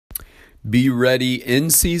Be ready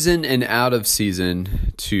in season and out of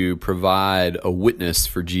season to provide a witness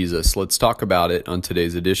for Jesus. Let's talk about it on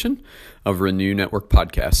today's edition of Renew Network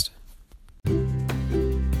Podcast.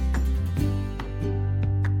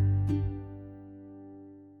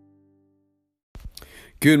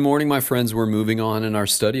 Good morning, my friends. We're moving on in our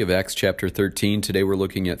study of Acts chapter 13. Today we're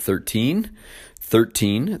looking at 13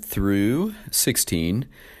 through 16.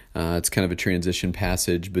 It's kind of a transition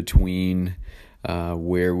passage between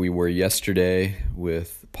where we were yesterday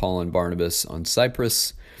with Paul and Barnabas on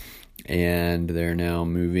Cyprus, and they're now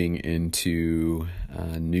moving into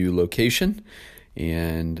a new location,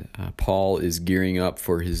 and Paul is gearing up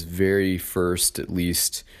for his very first, at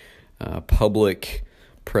least, public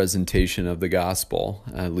presentation of the gospel,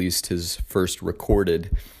 at least his first recorded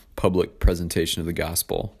public presentation of the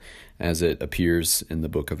gospel as it appears in the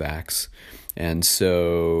book of Acts. And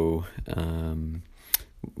so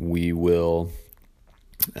we will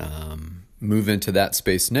move into that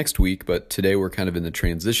space next week, but today we're kind of in the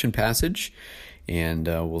transition passage, and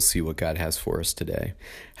we'll see what God has for us today.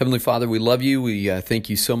 Heavenly Father, we love you. We thank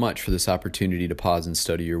you so much for this opportunity to pause and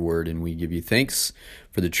study your word, and we give you thanks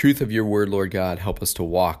for the truth of your word, Lord God. Help us to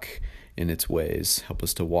walk in its ways. Help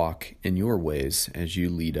us to walk in your ways as you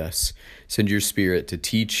lead us. Send your Spirit to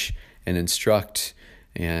teach and instruct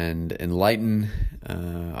and enlighten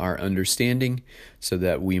our understanding so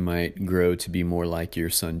that we might grow to be more like your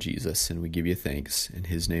Son, Jesus. And we give you thanks. In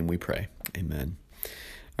his name we pray. Amen.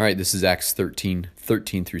 All right, this is Acts 13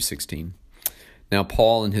 through 16. Now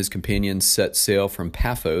Paul and his companions set sail from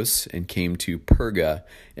Paphos and came to Perga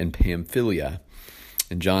and Pamphylia.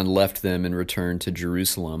 And John left them and returned to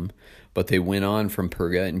Jerusalem. But they went on from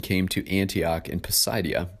Perga and came to Antioch in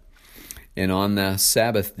Pisidia. And on the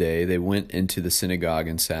Sabbath day, they went into the synagogue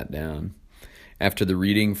and sat down. After the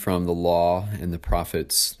reading from the law and the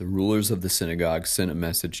prophets, the rulers of the synagogue sent a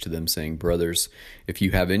message to them saying, "Brothers, if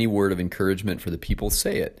you have any word of encouragement for the people,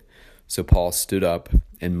 say it." So Paul stood up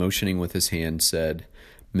and motioning with his hand said,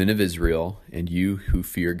 "Men of Israel, and you who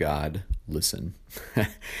fear God, listen."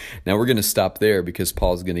 Now we're going to stop there because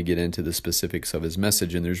Paul's going to get into the specifics of his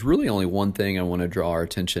message. And there's really only one thing I want to draw our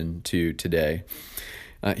attention to today.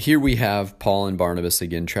 Here we have Paul and Barnabas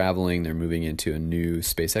again traveling. They're moving into a new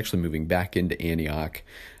space, actually moving back into Antioch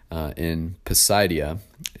in Pisidia.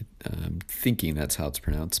 I'm thinking that's how it's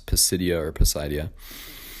pronounced, Pisidia or Pisidia.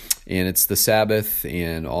 And it's the Sabbath,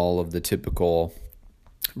 and all of the typical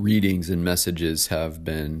readings and messages have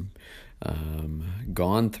been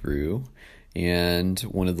gone through. And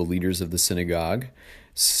one of the leaders of the synagogue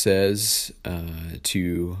says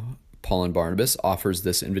to Paul and Barnabas, offers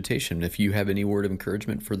this invitation: if you have any word of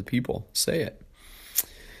encouragement for the people, say it.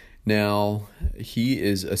 Now, he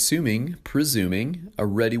is presuming a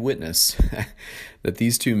ready witness, that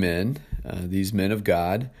these two men, these men of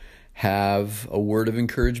God, have a word of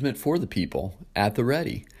encouragement for the people at the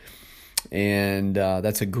ready. And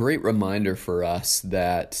that's a great reminder for us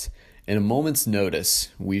that in a moment's notice,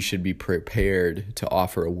 we should be prepared to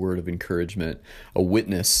offer a word of encouragement, a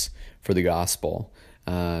witness for the gospel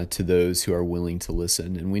to those who are willing to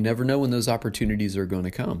listen. And we never know when those opportunities are going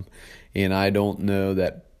to come. And I don't know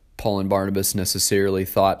that Paul and Barnabas necessarily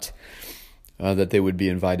thought that they would be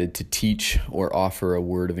invited to teach or offer a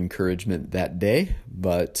word of encouragement that day,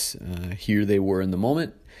 but here they were in the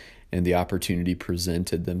moment, and the opportunity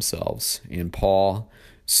presented themselves. And Paul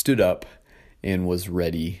stood up and was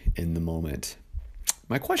ready in the moment.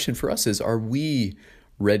 My question for us is, are we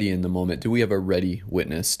ready in the moment? Do we have a ready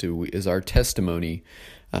witness? Is our testimony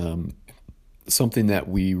something that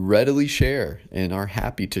we readily share and are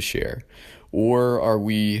happy to share? Or are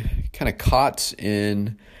we kind of caught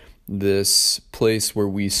in this place where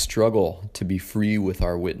we struggle to be free with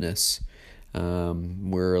our witness?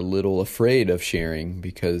 We're a little afraid of sharing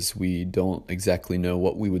because we don't exactly know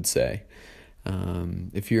what we would say.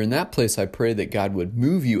 If you're in that place, I pray that God would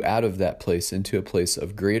move you out of that place into a place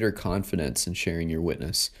of greater confidence in sharing your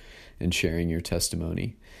witness and sharing your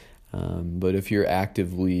testimony. But if you're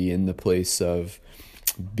actively in the place of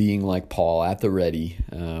being like Paul at the ready,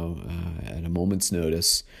 at a moment's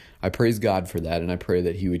notice, I praise God for that, and I pray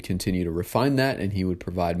that he would continue to refine that, and he would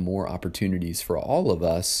provide more opportunities for all of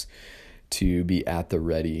us to be at the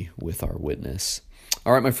ready with our witness.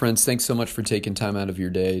 All right, my friends, thanks so much for taking time out of your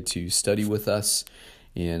day to study with us,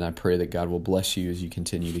 and I pray that God will bless you as you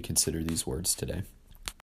continue to consider these words today.